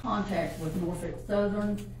contact with Norfolk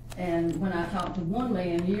Southern, and when I talked to one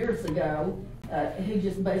man years ago, he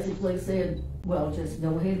just basically said, well, just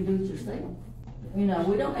go ahead and do it yourself. You know,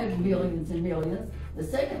 we don't have billions and millions. The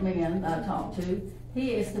second man I talked to,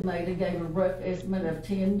 he estimated, gave a rough estimate of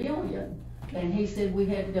 10 billion. And he said we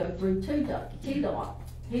had to go through TDOT.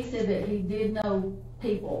 He said that he did know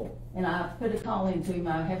people, and I put a call into him.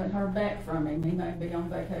 I haven't heard back from him. He may be on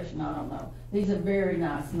vacation, I don't know. He's a very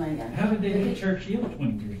nice man. How did they get Church Hill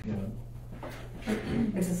 20 years ago?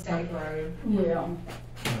 It's a state road. Yeah.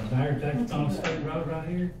 That's on a state road right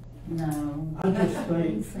here? No. I just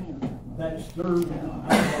think that's their,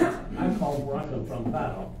 I call where I come from,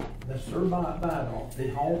 Vidal. That's their Vidal. They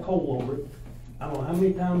haul coal over it, I don't know how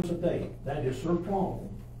many times a day. That is their problem.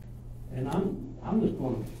 And I'm just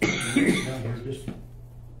going down here just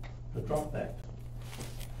to drop that.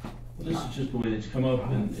 Well, this is just the way it's come up,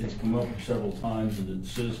 and it's come up several times, and the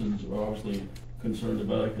citizens are obviously concerned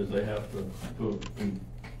about it because they have to go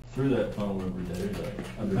through that tunnel every day, that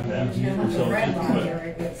underpass.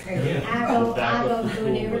 I go through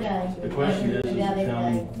it every day. The question is the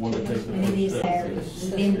town want to take the first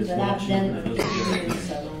step? But I've done it for years,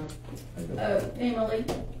 so. Emily,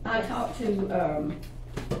 I talked to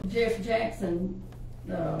Jeff Jackson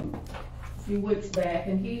a few weeks back,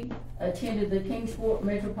 and he attended the Kingsport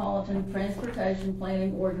Metropolitan Transportation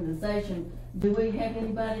Planning Organization. Do we have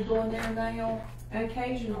anybody going there now?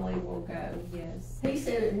 Occasionally we'll go, yes. He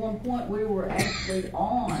said at one point we were actually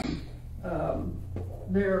on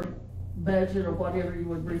their budget, or whatever you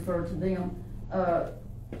would refer to them, to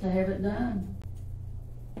have it done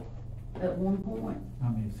at one point. I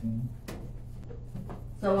may have seen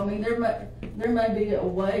So, I mean, there may be a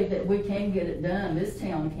way that we can get it done. This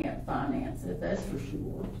town can't finance it, that's for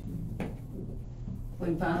sure. We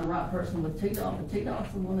can find the right person with TDOT, but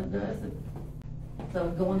TDOT's the one that does it. So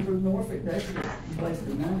going through Norfolk, that's just a waste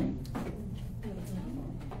of money.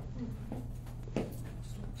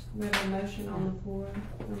 We have a motion on the floor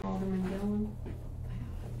from Alderman Dillon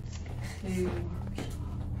to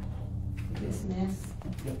dismiss.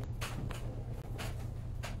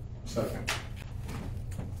 Second.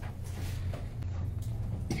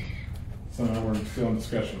 So now we're still in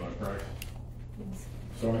discussion mode, correct?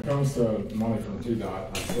 So when it comes to money from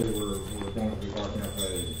TDOT, I say we're going to be barking up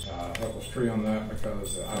a helpless tree on that,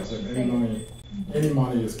 because I said any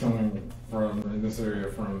money is coming from, in this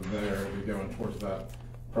area, from there, to be going towards that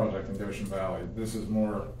project in Goshen Valley. This is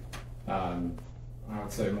more I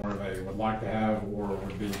would say more of a would like to have or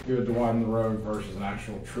would be good to widen the road versus an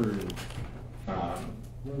actual true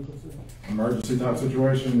emergency type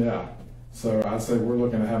situation, yeah. So I'd say we're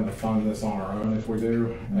looking at having to fund this on our own if we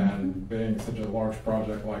do, and being such a large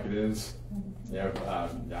project like it is, yeah,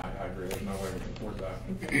 I agree, there's no way we can afford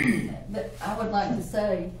that. But I would like to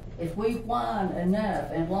say, if we whine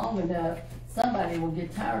enough and long enough, somebody will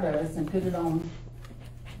get tired of us and put it on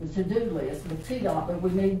the to-do list with TDOT, but we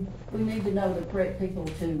need to know the correct people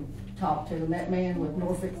to talk to. And that man with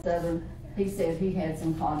Norfolk Southern, he said he had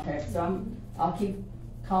some contacts, so I'll keep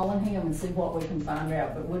calling him and see what we can find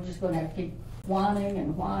out, but we're just gonna have to keep whining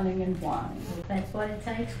and whining and whining. If that's what it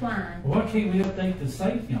takes, whine. Why can't we update the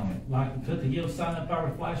safety on it, like put the yield sign up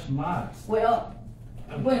over flashing lights? Well,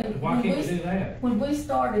 Why can't we do that? When we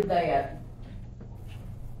started that,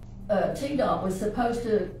 TDOT was supposed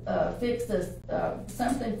to fix this,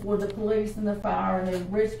 something for the police and the fire and the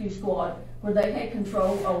rescue squad where they had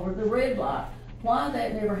control over the red light. Why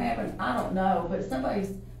that never happened, I don't know, but somebody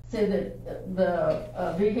said that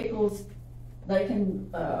the vehicles, they can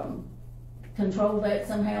control that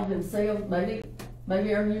somehow themselves.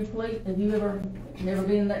 Maybe our new police, have you never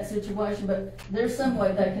been in that situation? But there's some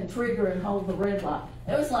way they can trigger and hold the red light.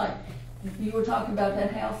 It was like, you were talking about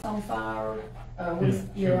that house on fire. I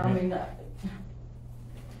mean,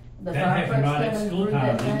 the fire trucks coming through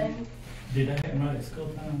that thing. Did that happen right at school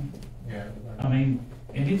time? Yeah. I mean,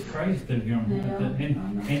 and it's crazy through here.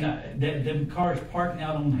 Yeah, And them cars parking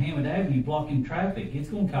out on Hammond Avenue blocking traffic, it's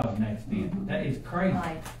gonna cause an accident. That is crazy.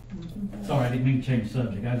 Right. Sorry, I didn't mean to change the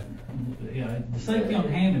subject. The safety on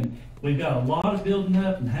Hammond, we've got a lot of building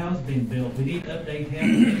up and houses being built. We need to update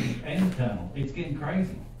Hammond and the tunnel. It's getting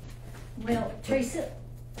crazy. Well, Teresa,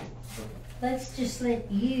 let's just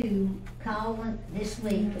let you call them this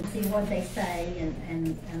week and see what they say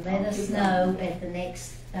and let us know at the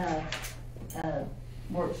next,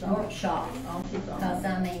 workshop. Because,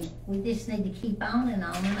 I mean, we just need to keep on and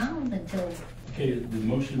on and on until. Okay, the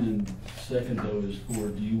motion and second though is for,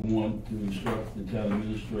 do you want to instruct the town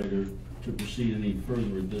administrator to proceed any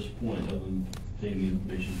further at this point other than taking the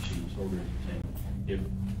information she's already obtained? If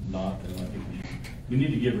not, then I think we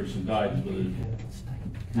need to give her some guidance whether we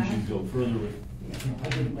should go further with.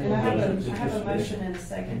 And I have a motion and a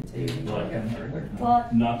second to go further.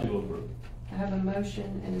 What? Not to go further. I have a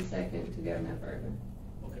motion and a second to go no further.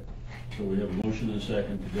 Okay. So we have a motion and a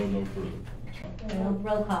second to go no further.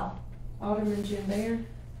 Roll call. Alderman Jim Baer?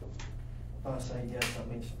 I say yes, that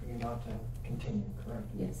means for you not to continue, correct?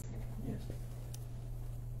 Yes. Yes.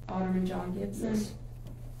 Alderman John Gibson? Yes.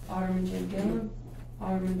 Alderman Jim Gillum?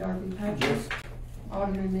 Alderman Darby Patrick? Yes.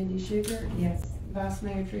 Alderman Mindy Schubert? Yes. Vice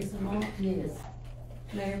Mayor Teresa Moore? Yes.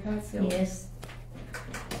 Mayor Pat Silver? Yes.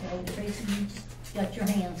 So, Teresa, you just got your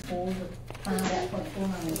hands full to find out what's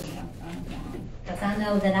going on with them. Because I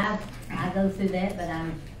know that I go through that, but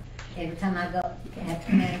every time I have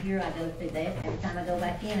to come out here, I go through that. Every time I go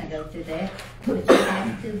back in, I go through that. But you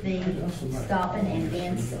have to be stopping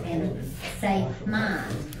and safe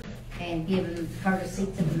mind and giving courtesy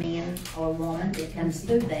to the man or woman that comes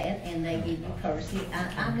through that, and they give you courtesy.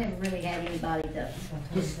 I've never really had anybody to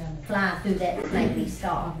just fly through that to make me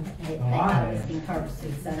stop. They always been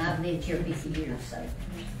courtesy, and I've lived here 50 years, so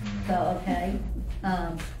okay.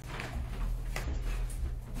 All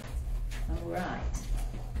right.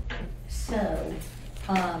 So,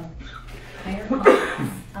 Mayor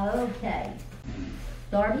comments. Okay.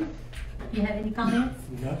 Darby, do you have any comments?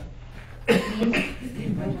 No.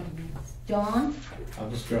 John?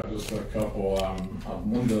 I've just got a couple. I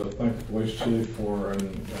wanted to thank the police chief for,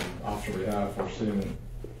 and officer we have for seeing the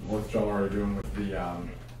work y'all are doing with the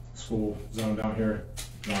school zone down here.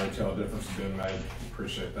 You can already tell a difference has been made.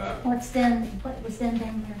 Appreciate that. What was done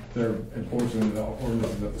down there? They're enforcing the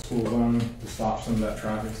ordinances at the school zone to stop some of that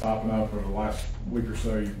traffic stopping up. Over the last week or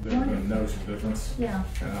so, there's been a noticeable difference. Yeah.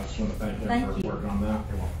 And I just want to thank him for working on that.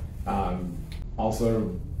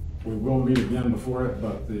 Also, we will meet again before it,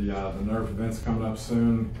 but the NERF event's coming up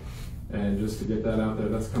soon. And just to get that out there,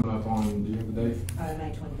 that's coming up on, do you have the date?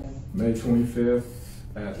 May 25th. May 25th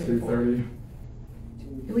at 2:30.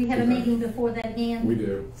 Do we have a meeting before that again? We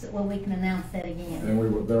do. So, well, we can announce that again.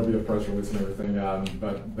 And there'll be a press release and everything,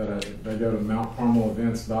 but if they go to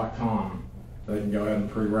mountcarmelevents.com, they can go ahead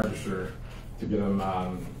and pre-register to get them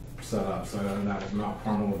set up. So that is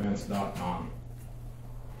mountcarmelevents.com.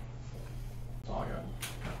 That's all I got.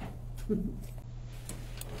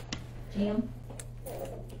 Jim?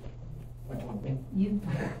 Which one? You?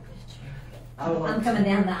 I'm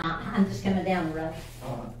just coming down the road.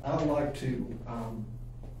 I would like to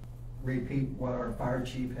repeat what our fire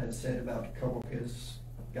chief has said about the Cobble Kids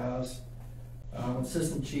guys.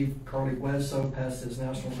 Assistant Chief Carly Bledsoe passed his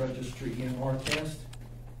National Registry EMR test,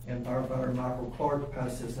 and firefighter Michael Clark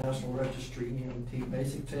passed his National Registry EMT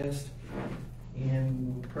basic test,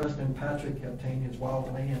 and President Patrick obtained his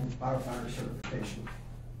wildland firefighter certification.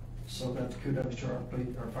 So that's kudos to our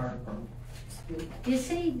fire department. Does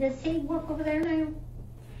he work over there now?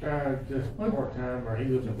 Just part-time, or he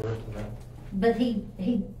lives in Bristol now. But he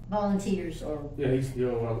volunteers or? Yeah, he's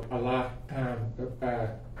still a lifetime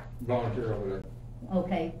volunteer over there.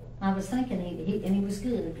 Okay, I was thinking he was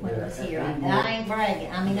good when he was Yeah, here. and I ain't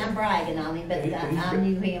bragging, I mean, I'm bragging on him, but I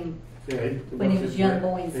knew him Yeah, when he was young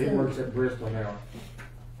boy in He school. works at Bristol now.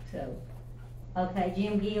 So, okay,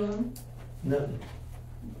 Jim Gillen, Nothing.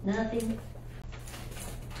 nothing.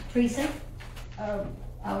 Teresa?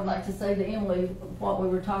 I would like to say to Emily, what we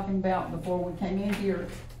were talking about before we came in here,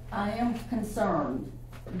 I am concerned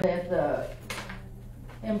that the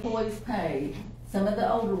employees pay, some of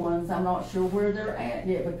the older ones, I'm not sure where they're at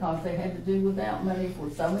yet because they had to do without money for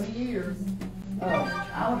so many years.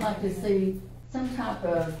 I would like to see some type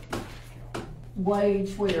of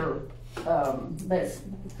wage where, that's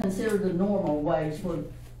considered the normal wage for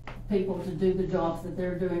people to do the jobs that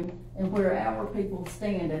they're doing and where our people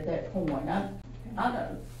stand at that point. I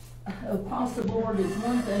don't, across the board is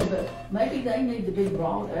one thing, but maybe they need to be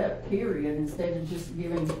brought up, period, instead of just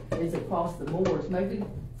giving is across the boards. Maybe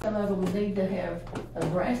some of them need to have a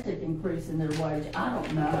drastic increase in their wage. I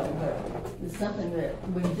don't know, but it's something that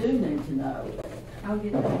we do need to know. I'll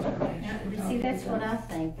get that. See, that's what I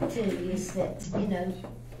think too, is that, you know,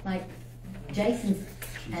 like Jason's,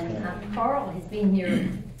 and Carl has been here,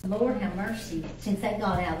 Lord have mercy, since they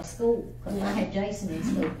got out of school, because I had Jason in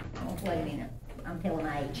school. Oh, wait a minute, I'm telling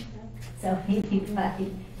age. So he paid.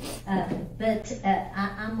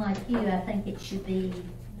 I'm like you, I think it should be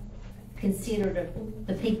considered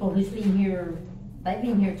the people who's been here, they've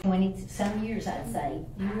been here 20-some years, I'd say.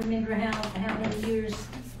 Do you remember how many years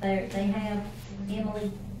they have,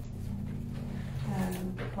 Emily?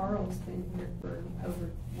 Carl's been here for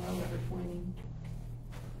well over 20.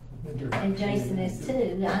 And Jason is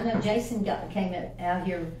too. I know Jason came out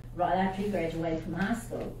here right after he graduated from high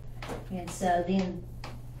school. And so then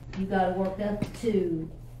you gotta work up to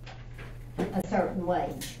a certain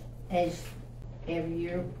wage as every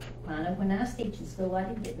year. I know when I was teaching school, I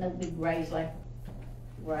didn't get no big raise like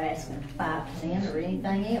we're asking 5% or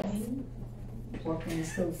anything else. Working in the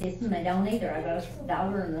school system, they don't either. I got a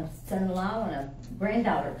daughter and a son-in-law and a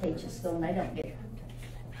granddaughter teaching school, and they don't get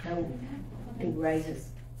no big raises.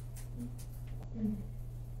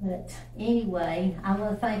 But anyway, I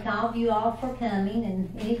want to thank all of you all for coming, and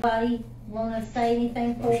anybody want to say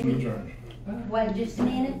anything for me? Wait just a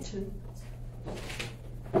minute.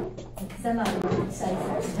 Somebody want to say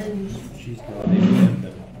something. She's got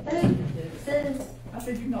it. Who? Sue? I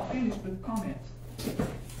said you're not finished with comments.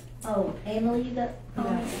 Oh, Emily, you got a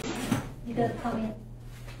comment? You got a comment?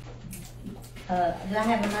 Do I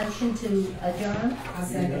have a motion to adjourn? I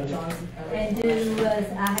second Johnson. And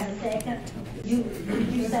I have a second? Did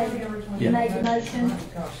you say you made the motion?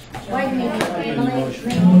 Wait a minute, Emily.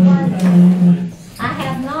 I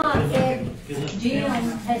have not said, Jim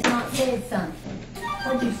has not said something.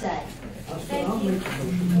 What'd you say? Thank you.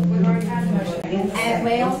 We've already had a motion.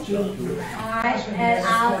 Well, all right, and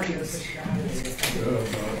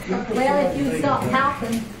well, if you stop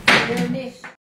talking, you're